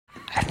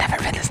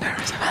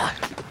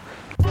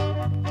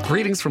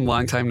Greetings from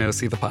Long Time No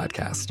See, the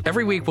podcast.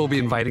 Every week, we'll be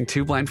inviting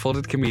two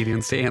blindfolded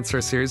comedians to answer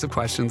a series of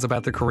questions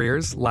about their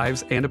careers,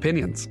 lives, and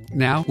opinions.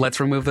 Now, let's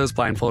remove those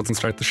blindfolds and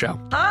start the show.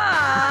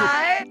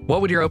 Hi!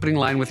 What would your opening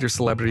line with your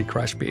celebrity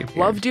crush be?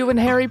 Loved you in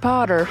Harry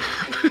Potter.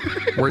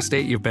 Worst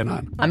date you've been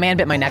on? A man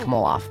bit my neck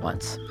mole off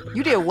once.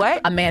 You did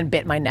what? A man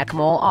bit my neck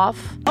mole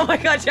off. Oh my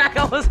God, Jack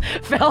almost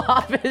Fell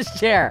off his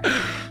chair.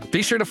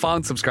 Be sure to follow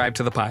and subscribe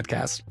to the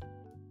podcast.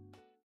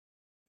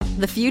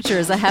 The future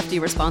is a hefty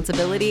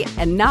responsibility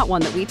and not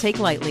one that we take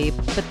lightly.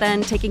 But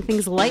then taking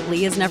things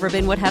lightly has never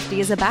been what Hefty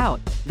is about.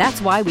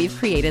 That's why we've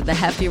created the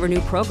Hefty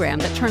Renew program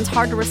that turns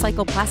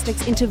hard-to-recycle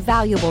plastics into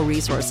valuable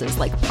resources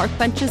like park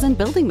benches and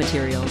building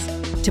materials.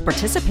 To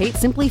participate,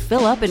 simply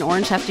fill up an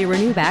orange Hefty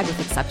Renew bag with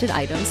accepted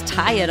items,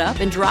 tie it up,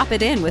 and drop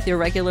it in with your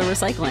regular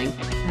recycling.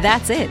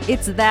 That's it.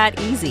 It's that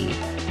easy.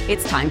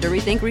 It's time to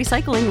rethink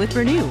recycling with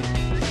Renew.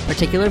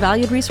 Particular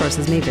valued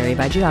resources may vary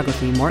by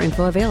geography. More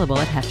info available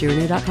at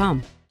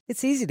heftyrenew.com.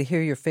 It's easy to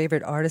hear your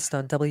favorite artist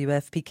on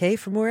WFPK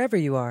from wherever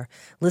you are.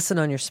 Listen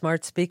on your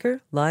smart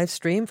speaker, live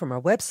stream from our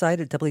website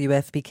at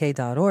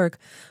WFPK.org,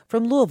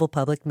 from Louisville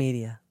Public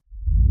Media.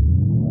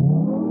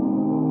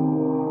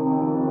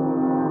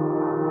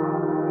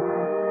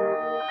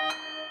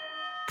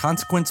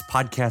 Consequence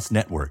Podcast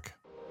Network.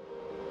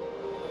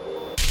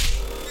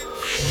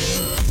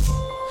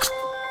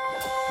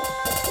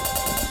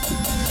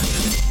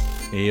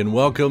 Hey, and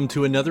welcome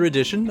to another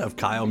edition of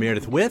Kyle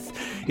Meredith With.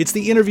 It's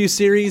the interview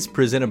series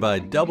presented by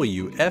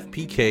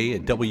WFPK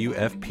at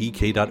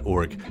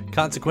WFPK.org.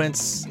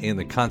 Consequence and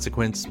the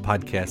Consequence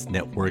Podcast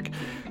Network.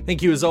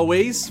 Thank you, as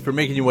always, for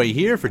making your way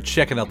here, for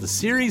checking out the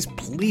series.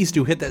 Please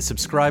do hit that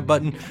subscribe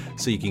button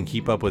so you can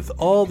keep up with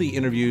all the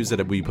interviews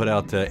that we put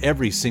out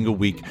every single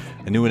week.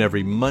 A new one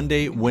every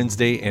Monday,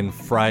 Wednesday, and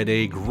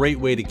Friday. Great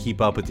way to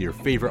keep up with your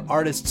favorite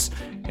artists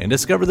and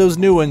discover those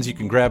new ones. You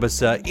can grab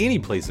us any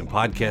place in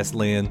podcast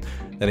land.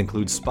 That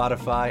includes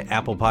Spotify,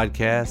 Apple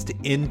Podcast,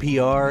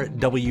 NPR,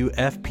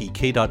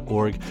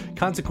 WFPK.org,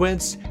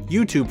 Consequence,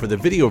 YouTube for the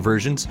video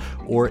versions,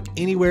 or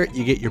anywhere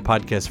you get your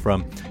podcast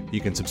from.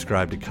 You can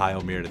subscribe to Kyle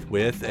Meredith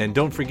With. And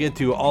don't forget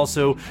to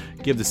also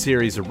give the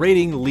series a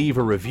rating, leave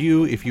a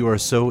review if you are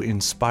so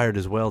inspired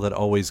as well. That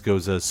always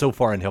goes so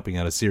far in helping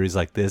out a series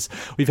like this.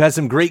 We've had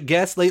some great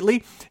guests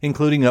lately,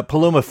 including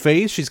Paloma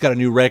Faith. She's got a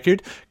new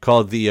record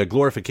called The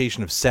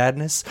Glorification of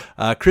Sadness.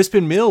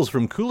 Crispin Mills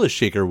from Kula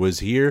Shaker was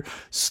here.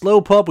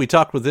 Slow Pup, we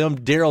talked with them.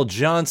 Daryl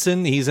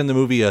Johnson, he's in the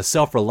movie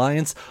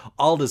Self-Reliance.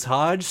 Aldous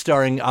Hodge,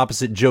 starring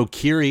opposite Joe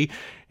Keery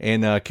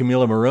and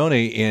Camila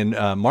Morrone in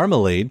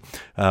Marmalade.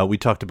 We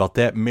talked about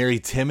that. Mary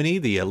Timony,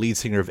 the lead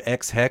singer of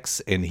X-Hex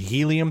and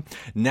Helium.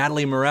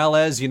 Natalie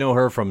Morales, you know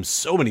her from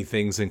so many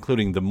things,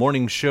 including The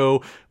Morning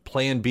Show,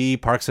 Plan B,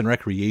 Parks and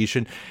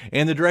Recreation,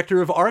 and the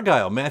director of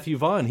Argyle, Matthew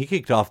Vaughn. He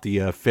kicked off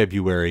the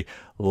February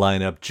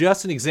lineup.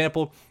 Just an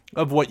example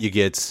of what you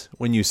get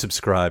when you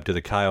subscribe to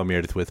the Kyle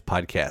Meredith With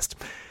podcast.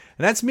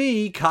 And that's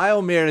me,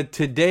 Kyle Meredith.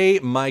 Today,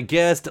 my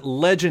guest,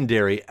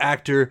 legendary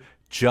actor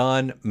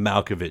John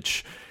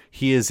Malkovich.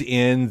 He is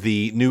in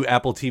the new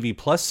Apple TV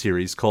Plus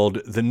series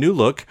called The New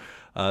Look,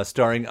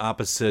 starring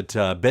opposite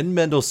Ben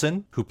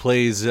Mendelsohn, who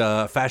plays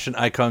fashion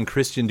icon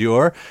Christian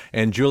Dior,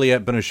 and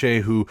Juliette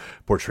Binoche, who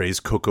portrays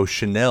Coco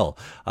Chanel.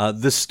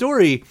 The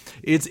story,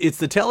 it's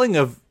the telling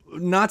of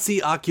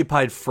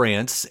Nazi-occupied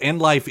France and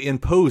life in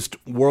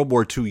post-World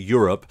War II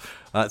Europe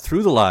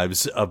through the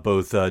lives of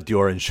both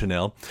Dior and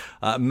Chanel.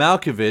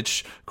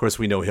 Malkovich, of course,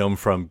 we know him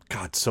from,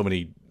 so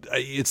many.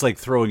 It's like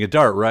throwing a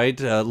dart, right?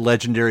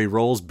 Legendary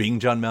roles, Being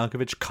John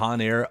Malkovich, Con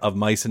Air, Of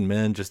Mice and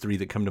Men, just three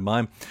that come to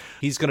mind.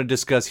 He's going to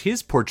discuss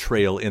his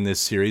portrayal in this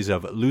series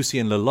of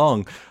Lucien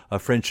Lelong, a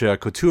French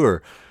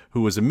couture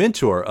who was a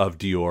mentor of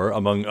Dior,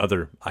 among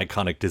other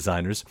iconic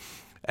designers,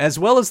 as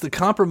well as the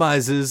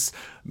compromises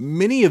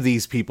many of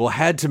these people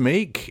had to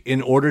make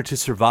in order to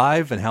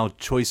survive and how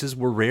choices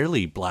were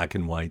rarely black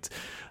and white.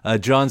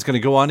 John's going to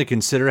go on to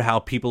consider how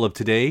people of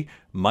today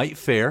might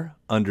fare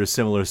under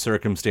similar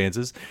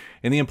circumstances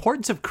and the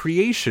importance of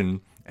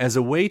creation as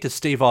a way to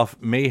stave off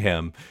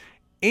mayhem.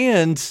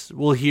 And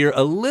we'll hear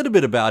a little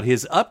bit about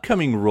his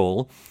upcoming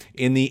role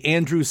in the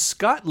Andrew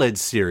Scott-led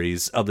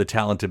series of The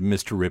Talented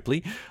Mr.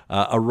 Ripley,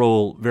 a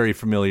role very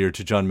familiar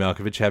to John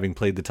Malkovich, having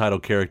played the title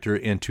character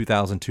in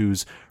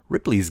 2002's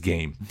Ripley's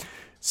Game.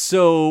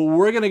 So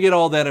we're going to get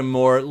all that and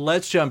more.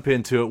 Let's jump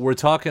into it. We're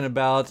talking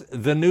about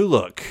The New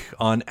Look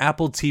on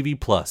Apple TV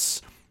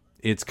Plus.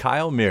 It's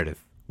Kyle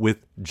Meredith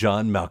with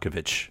John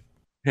Malkovich.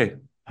 Hey,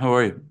 how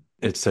are you?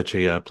 It's such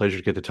a pleasure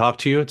to get to talk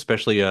to you,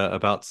 especially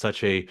about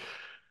such a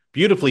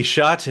beautifully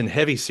shot and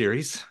heavy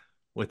series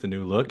with The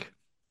New Look.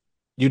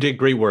 You did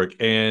great work,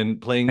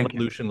 and playing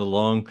Lucien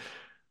Lelong,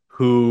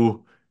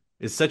 who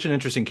is such an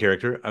interesting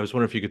character. I was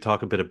wondering if you could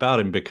talk a bit about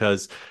him,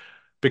 because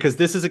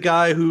this is a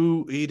guy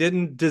who, he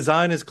didn't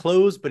design his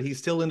clothes, but he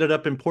still ended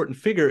up important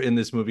figure in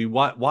this movie.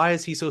 Why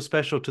is he so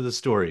special to the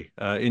story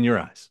in your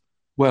eyes?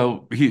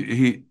 Well,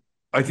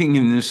 I think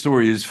in the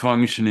story his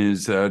function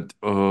is that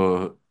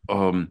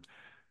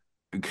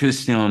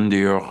Christian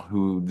Dior,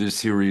 who this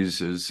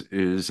series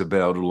is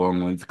about,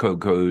 along with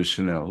Coco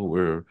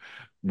Chanel,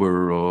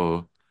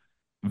 were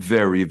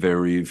very,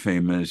 very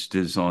famous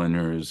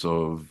designers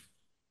of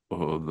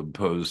the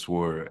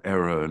post-war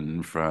era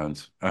in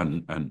France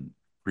and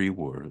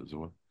pre-war as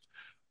well.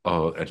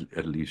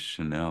 At least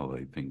Chanel,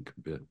 I think,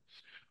 a bit.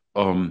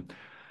 Um,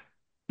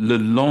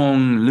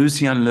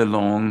 Lucien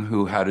Lelong,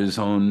 who had his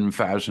own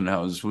fashion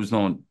house, was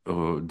not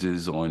a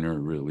designer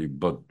really,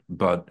 but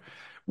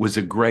was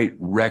a great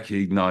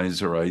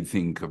recognizer, I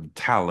think, of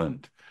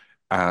talent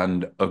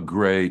and a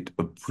great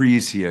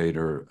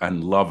appreciator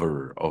and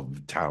lover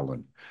of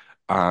talent.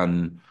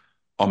 And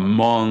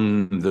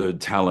among the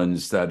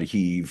talents that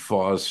he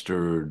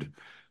fostered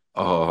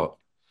uh,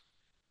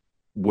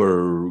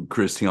 were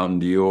Christian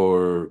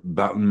Dior,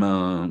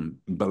 Balmain,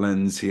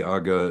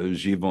 Balenciaga,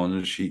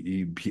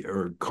 Givenchy,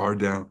 Pierre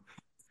Cardin,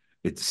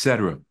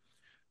 etc.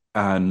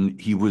 And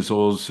he was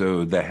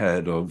also the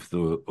head of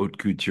the haute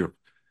couture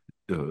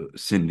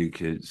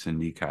syndical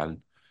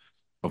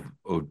of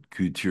haute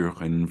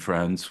couture in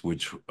France,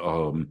 which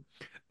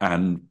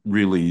and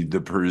really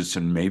the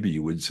person, maybe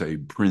you would say,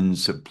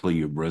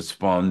 principally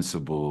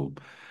responsible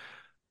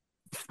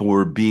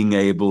for being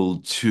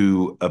able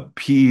to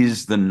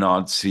appease the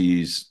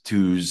Nazis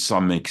to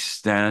some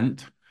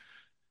extent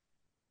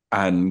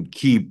and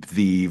keep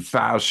the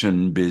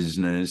fashion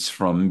business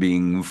from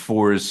being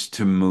forced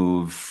to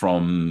move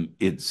from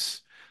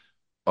its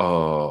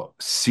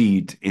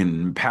seat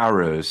in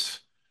Paris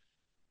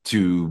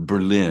to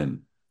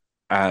Berlin.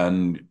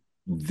 And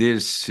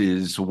this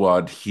is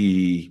what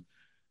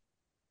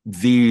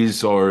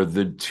these are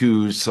the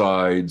two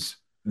sides,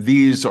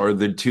 these are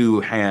the two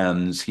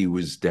hands he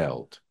was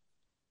dealt.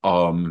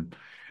 And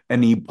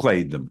he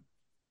played them.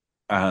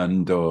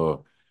 And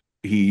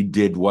he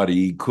did what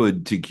he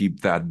could to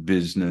keep that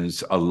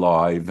business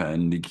alive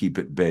and to keep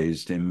it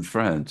based in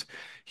France.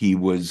 He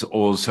was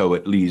also,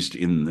 at least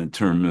in the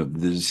term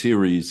of the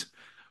series,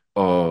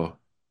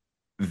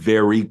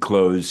 very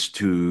close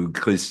to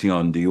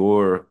Christian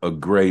Dior, a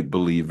great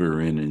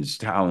believer in his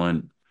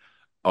talent,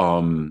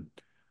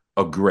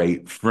 a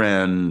great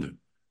friend,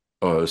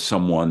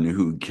 someone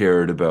who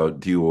cared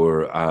about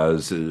Dior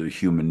as a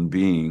human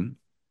being.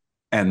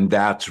 And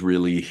that's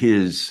really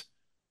his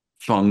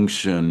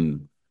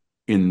function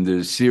in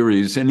the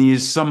series. And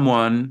he's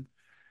someone,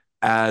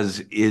 as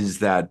is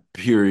that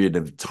period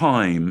of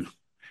time,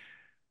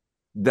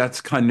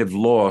 that's kind of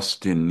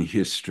lost in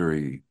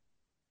history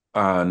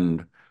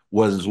and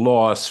was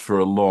lost for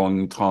a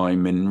long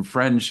time in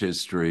French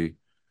history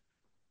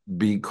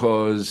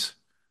because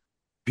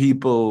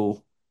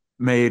people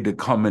made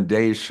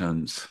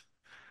accommodations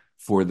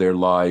for their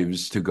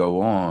lives to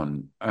go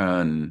on.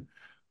 And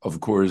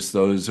of course,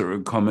 those are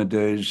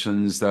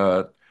accommodations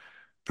that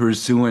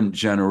pursuant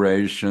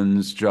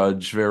generations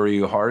judge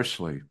very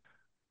harshly.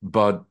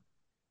 But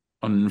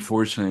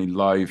unfortunately,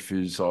 life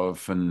is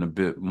often a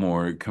bit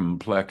more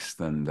complex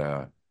than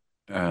that.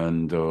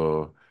 And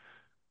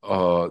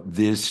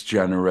this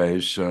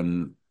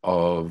generation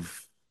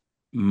of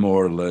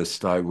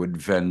moralist, I would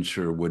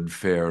venture, would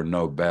fare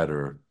no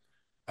better.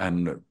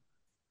 And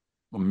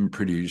I'm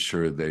pretty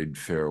sure they'd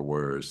fare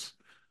worse.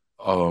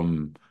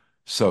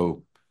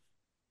 So,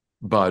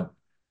 but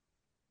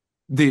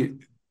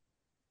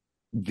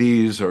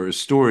these are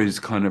stories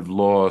kind of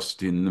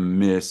lost in the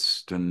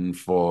mist and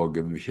fog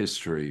of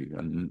history.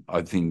 And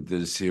I think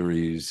this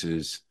series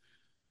is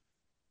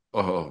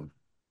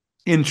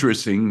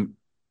interesting,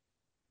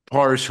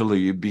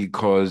 partially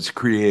because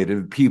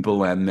creative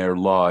people and their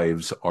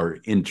lives are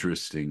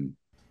interesting.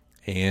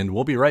 And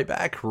we'll be right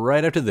back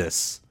right after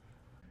this.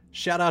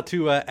 Shout out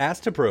to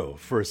Astapro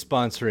for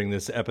sponsoring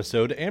this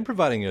episode and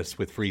providing us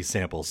with free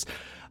samples.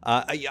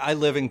 I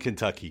live in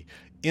Kentucky,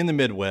 in the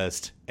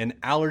Midwest, and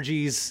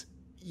allergies,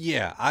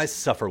 yeah, I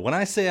suffer. When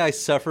I say I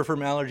suffer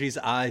from allergies,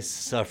 I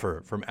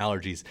suffer from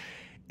allergies.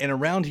 And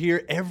around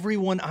here,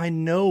 everyone I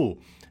know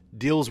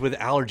deals with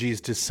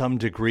allergies to some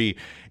degree.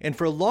 And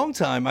for a long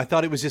time, I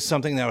thought it was just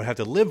something that I would have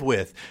to live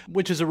with,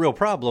 which is a real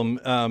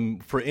problem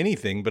for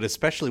anything, but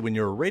especially when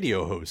you're a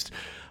radio host.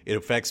 It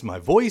affects my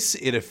voice,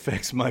 it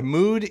affects my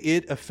mood,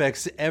 it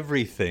affects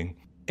everything.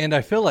 And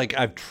I feel like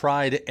I've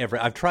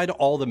tried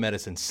all the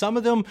medicines. Some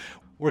of them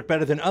work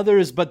better than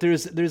others, but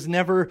there's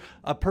never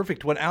a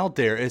perfect one out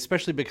there,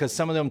 especially because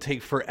some of them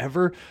take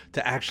forever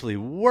to actually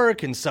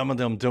work and some of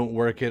them don't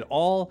work at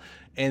all.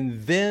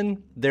 And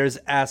then there's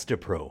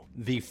Astapro,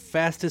 the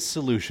fastest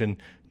solution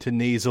to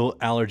nasal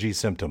allergy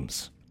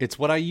symptoms. It's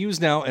what I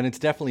use now, and it's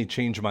definitely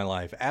changed my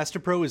life.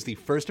 Astapro is the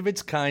first of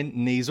its kind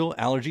nasal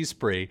allergy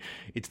spray.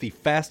 It's the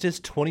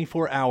fastest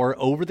 24-hour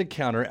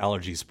over-the-counter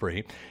allergy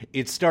spray.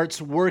 It starts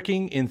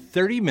working in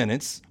 30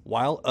 minutes,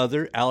 while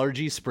other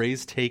allergy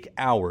sprays take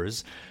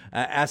hours.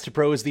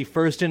 Astapro is the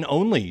first and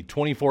only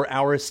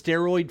 24-hour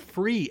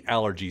steroid-free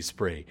allergy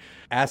spray.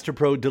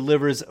 Astapro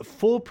delivers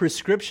full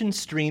prescription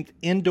strength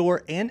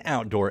indoor and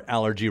outdoor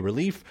allergy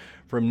relief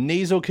from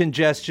nasal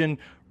congestion,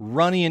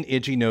 runny and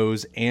itchy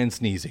nose, and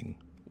sneezing.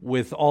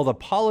 with all the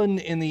pollen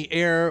in the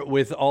air,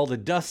 with all the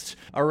dust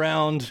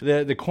around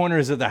the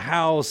corners of the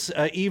house,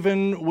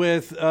 even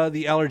with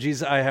the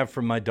allergies I have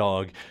from my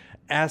dog.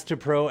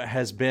 Astepro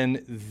has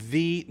been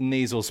the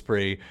nasal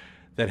spray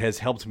that has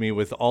helped me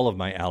with all of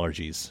my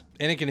allergies.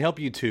 And it can help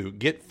you too.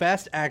 Get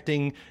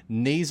fast-acting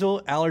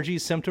nasal allergy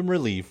symptom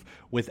relief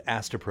with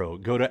Astepro.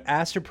 Go to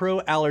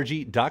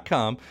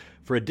asteproallergy.com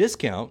for a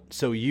discount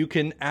so you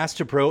can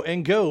Astepro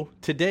and go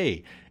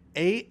today.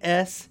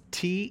 ASTEPRO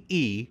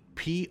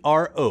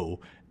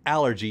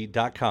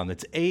allergy.com.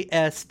 That's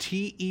ASTEPRO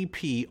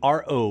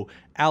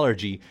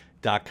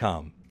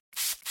allergy.com.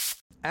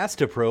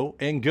 Astepro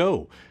and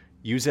go.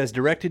 Use as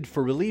directed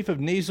for relief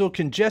of nasal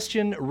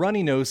congestion,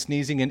 runny nose,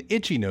 sneezing, and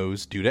itchy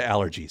nose due to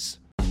allergies.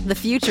 The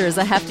future is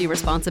a hefty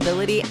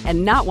responsibility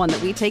and not one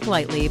that we take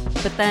lightly,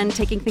 but then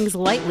taking things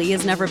lightly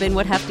has never been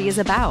what Hefty is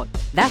about.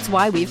 That's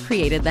why we've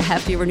created the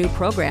Hefty Renew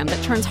program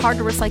that turns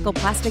hard-to-recycle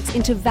plastics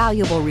into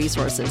valuable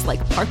resources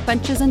like park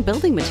benches and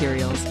building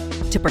materials.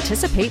 To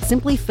participate,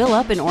 simply fill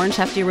up an orange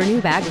Hefty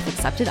Renew bag with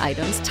accepted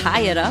items,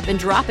 tie it up, and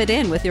drop it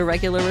in with your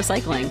regular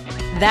recycling.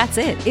 That's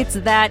it. It's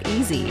that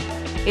easy.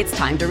 It's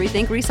time to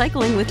rethink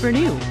recycling with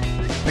Renew.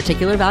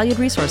 Particular valued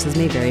resources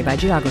may vary by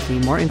geography.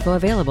 More info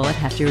available at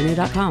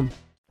heftyrenew.com.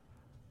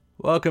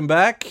 Welcome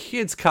back.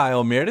 It's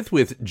Kyle Meredith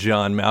with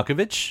John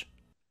Malkovich.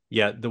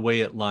 Yeah, the way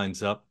it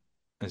lines up,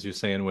 as you're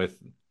saying,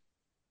 with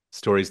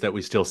stories that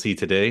we still see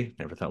today.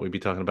 Never thought we'd be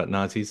talking about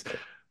Nazis.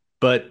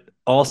 But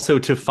also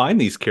to find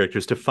these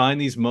characters, to find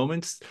these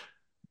moments,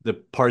 the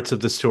parts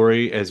of the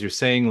story, as you're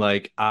saying,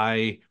 like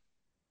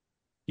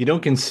you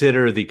don't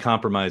consider the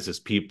compromises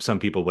some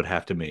people would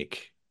have to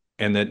make,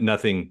 and that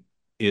nothing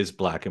is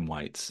black and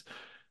whites.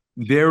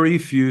 Very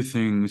few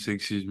things,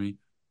 excuse me.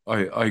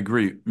 I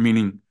agree.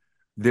 Meaning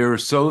there are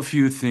so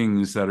few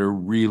things that are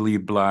really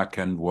black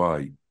and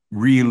white.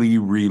 Really,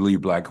 really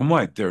black and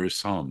white. There are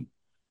some.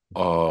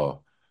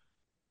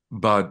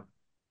 But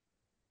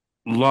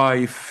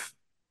life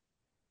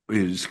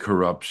is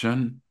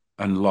corruption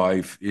and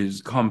life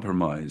is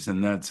compromise,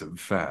 and that's a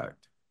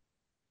fact.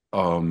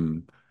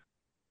 And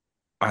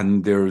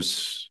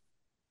there's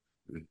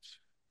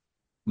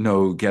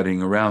no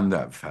getting around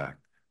that fact.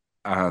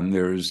 And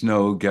there's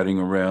no getting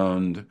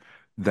around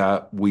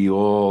that we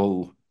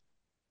all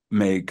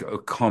make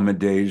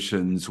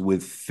accommodations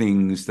with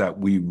things that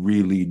we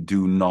really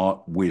do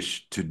not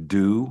wish to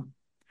do.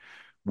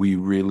 We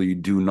really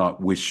do not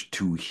wish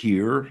to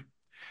hear.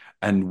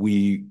 And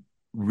we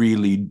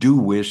really do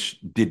wish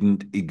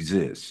didn't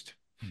exist.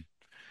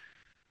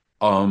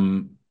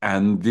 And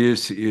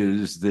this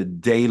is the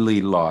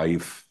daily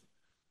life,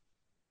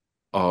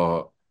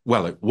 well,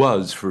 it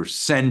was for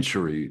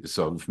centuries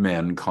of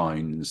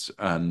mankind's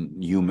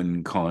and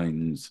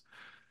humankind's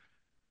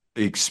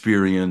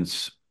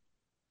experience,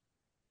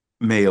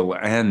 male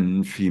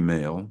and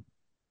female,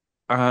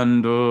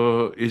 and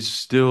is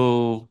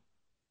still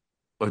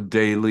a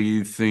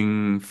daily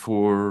thing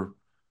for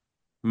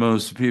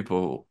most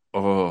people.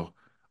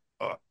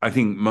 I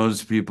think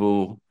most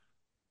people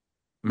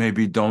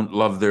maybe don't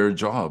love their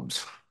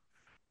jobs.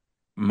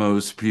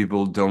 Most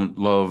people don't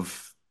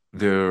love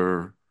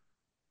their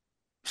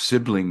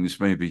siblings,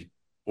 maybe,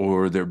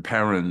 or their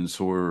parents,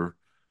 or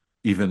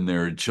even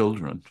their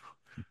children,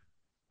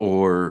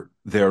 or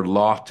their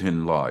lot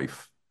in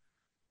life.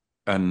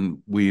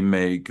 And we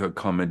make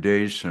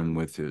accommodation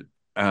with it.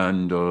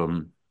 And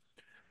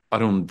I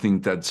don't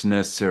think that's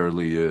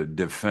necessarily a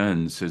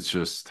defense. It's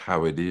just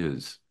how it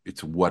is.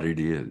 It's what it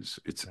is.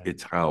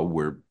 It's how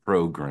we're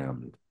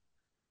programmed.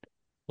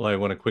 Well, I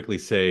want to quickly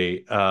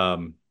say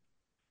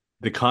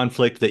the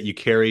conflict that you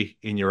carry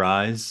in your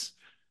eyes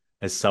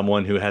as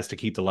someone who has to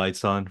keep the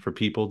lights on for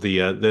people,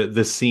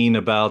 the scene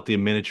about the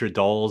miniature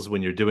dolls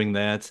when you're doing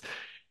that,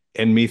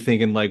 and me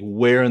thinking, like,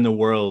 where in the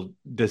world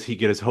does he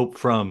get his hope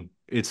from?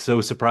 It's so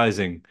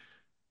surprising.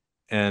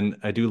 And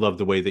I do love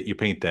the way that you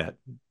paint that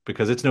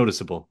because it's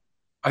noticeable.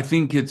 I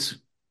think it's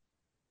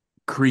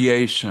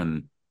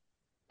creation.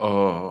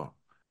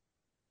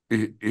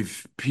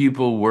 If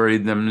people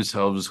worried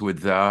themselves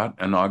with that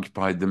and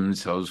occupied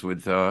themselves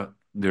with that,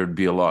 there'd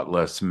be a lot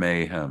less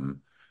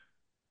mayhem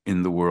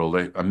in the world.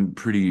 I'm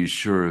pretty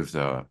sure of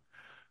that.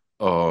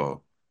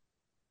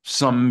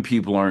 Some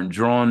people aren't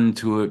drawn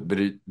to it, but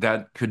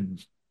that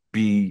could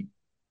be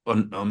a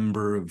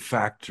number of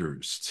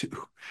factors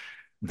too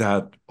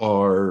that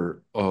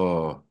are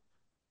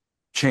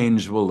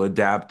changeable,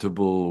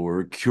 adaptable,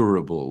 or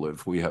curable,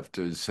 if we have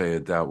to say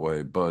it that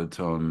way. But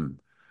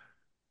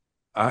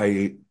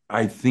I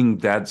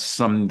think that's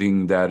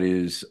something that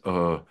is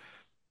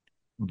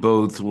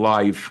both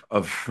life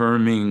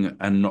affirming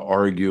and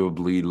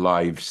arguably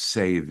life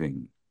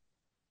saving,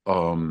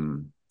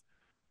 and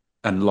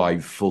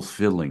life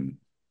fulfilling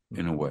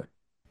in a way.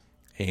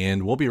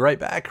 And we'll be right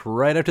back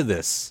right after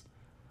this.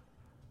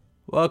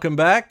 Welcome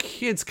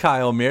back. It's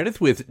Kyle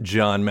Meredith with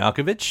John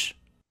Malkovich.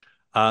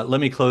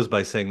 Let me close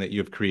by saying that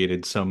you've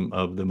created some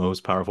of the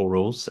most powerful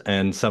roles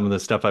and some of the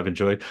stuff I've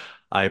enjoyed.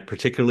 I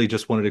particularly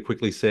just wanted to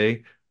quickly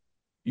say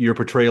your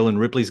portrayal in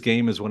Ripley's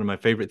Game is one of my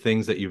favorite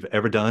things that you've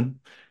ever done.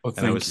 Oh,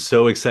 And I was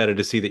so excited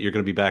to see that you're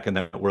going to be back in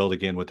that world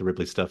again with the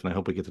Ripley stuff. And I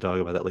hope we get to talk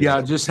about that later. Yeah,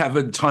 I just have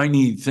a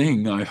tiny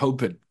thing. I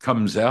hope it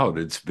comes out.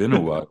 It's been a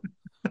while,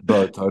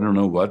 but I don't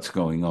know what's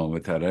going on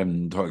with that. I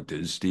haven't talked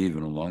to Steve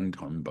in a long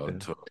time,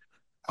 but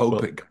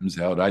hope it comes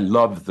out. I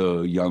love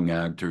the young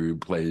actor who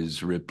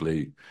plays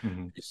Ripley.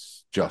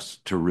 He's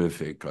just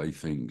terrific, I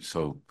think.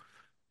 So,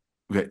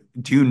 okay.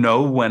 Do you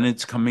know when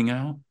it's coming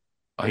out?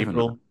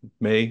 April,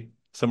 May,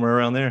 somewhere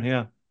around there.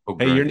 Yeah. Oh,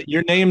 Hey, great.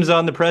 your name's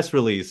on the press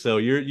release, so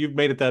you've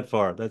made it that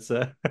far. That's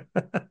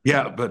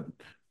Yeah, but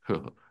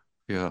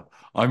yeah,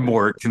 I'm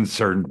more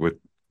concerned with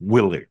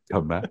will it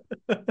come out?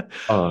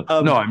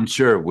 No, I'm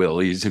sure it will.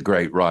 He's a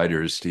great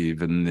writer,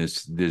 Steve, and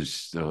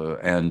this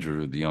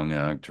Andrew, the young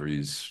actor,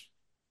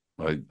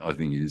 I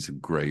think he's a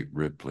great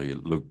Ripley.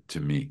 It looked to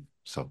me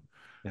so.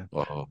 Yeah.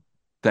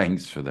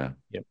 Thanks for that.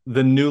 Yep.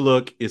 The new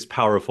look is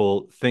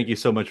powerful. Thank you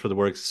so much for the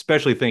work.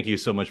 Especially thank you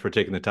so much for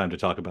taking the time to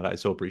talk about it. I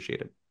so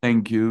appreciate it.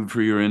 Thank you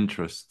for your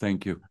interest.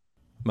 Thank you.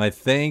 My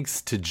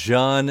thanks to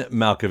John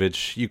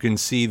Malkovich. You can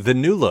see The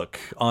New Look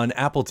on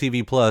Apple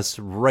TV Plus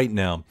right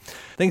now.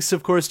 Thanks,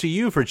 of course, to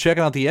you for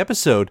checking out the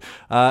episode.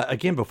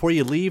 Again, before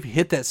you leave,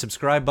 hit that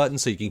subscribe button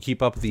so you can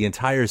keep up with the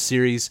entire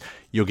series.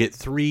 You'll get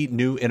 3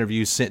 new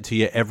interviews sent to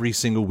you every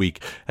single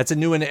week. That's a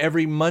new one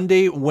every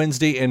Monday,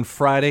 Wednesday, and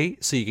Friday,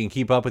 so you can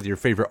keep up with your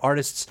favorite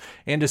artists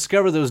and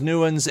discover those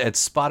new ones at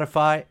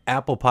Spotify,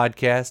 Apple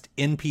Podcast,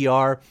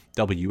 NPR,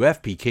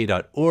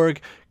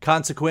 WFPK.org,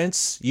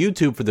 Consequence,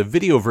 YouTube for the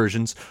video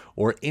versions,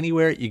 or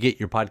anywhere you get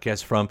your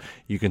podcast from.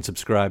 You can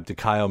subscribe to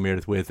Kyle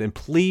Meredith With. And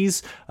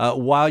please,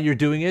 while you're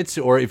doing it,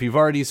 or if you've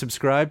already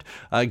subscribed,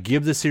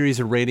 give the series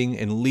a rating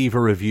and leave a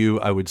review.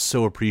 I would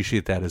so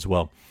appreciate that as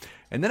well.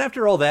 And then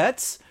after all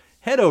that,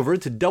 head over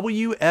to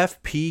WFPK.org.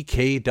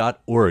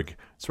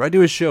 It's where I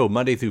do a show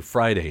Monday through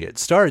Friday. It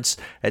starts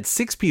at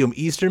 6 p.m.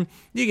 Eastern.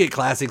 You get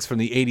classics from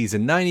the 80s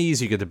and 90s.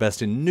 You get the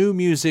best in new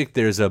music.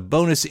 There's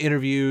bonus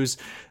interviews,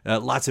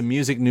 lots of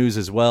music news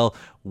as well.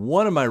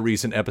 One of my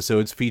recent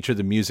episodes featured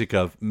the music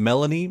of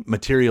Melanie,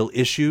 Material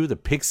Issue, the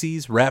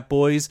Pixies, Rat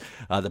Boys,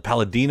 the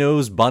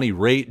Palladinos, Bonnie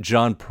Raitt,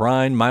 John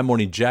Prine, My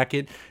Morning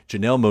Jacket,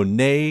 Janelle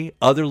Monáe,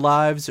 Other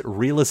Lives,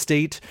 Real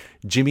Estate,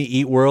 Jimmy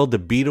Eat World, the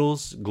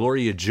Beatles,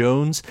 Gloria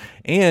Jones,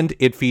 and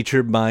it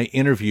featured my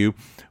interview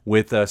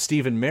with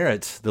Stephen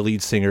Merritt, the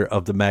lead singer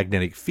of the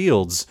Magnetic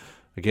Fields.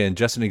 Again,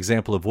 just an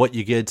example of what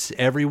you get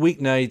every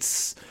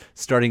weeknights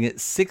starting at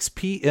 6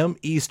 p.m.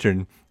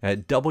 Eastern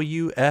at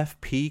WFPK.org.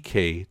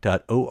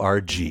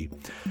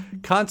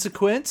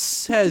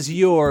 Consequence has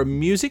your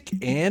music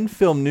and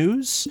film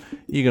news.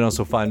 You can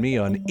also find me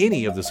on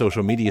any of the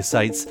social media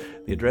sites.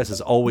 The address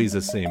is always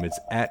the same. It's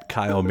at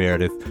Kyle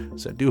Meredith.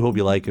 So I do hope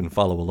you like and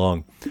follow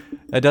along.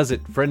 That does it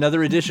for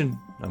another edition.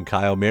 I'm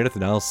Kyle Meredith,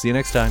 and I'll see you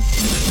next time.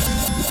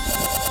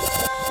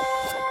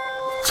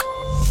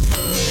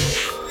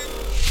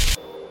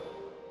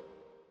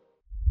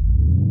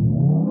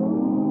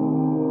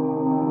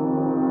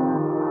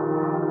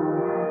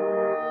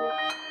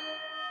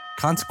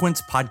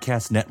 Consequence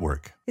Podcast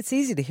Network. It's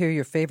easy to hear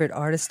your favorite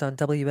artist on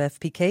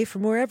WFPK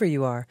from wherever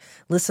you are.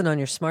 Listen on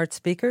your smart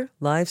speaker,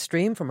 live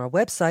stream from our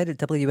website at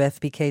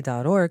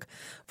WFPK.org,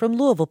 from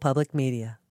Louisville Public Media.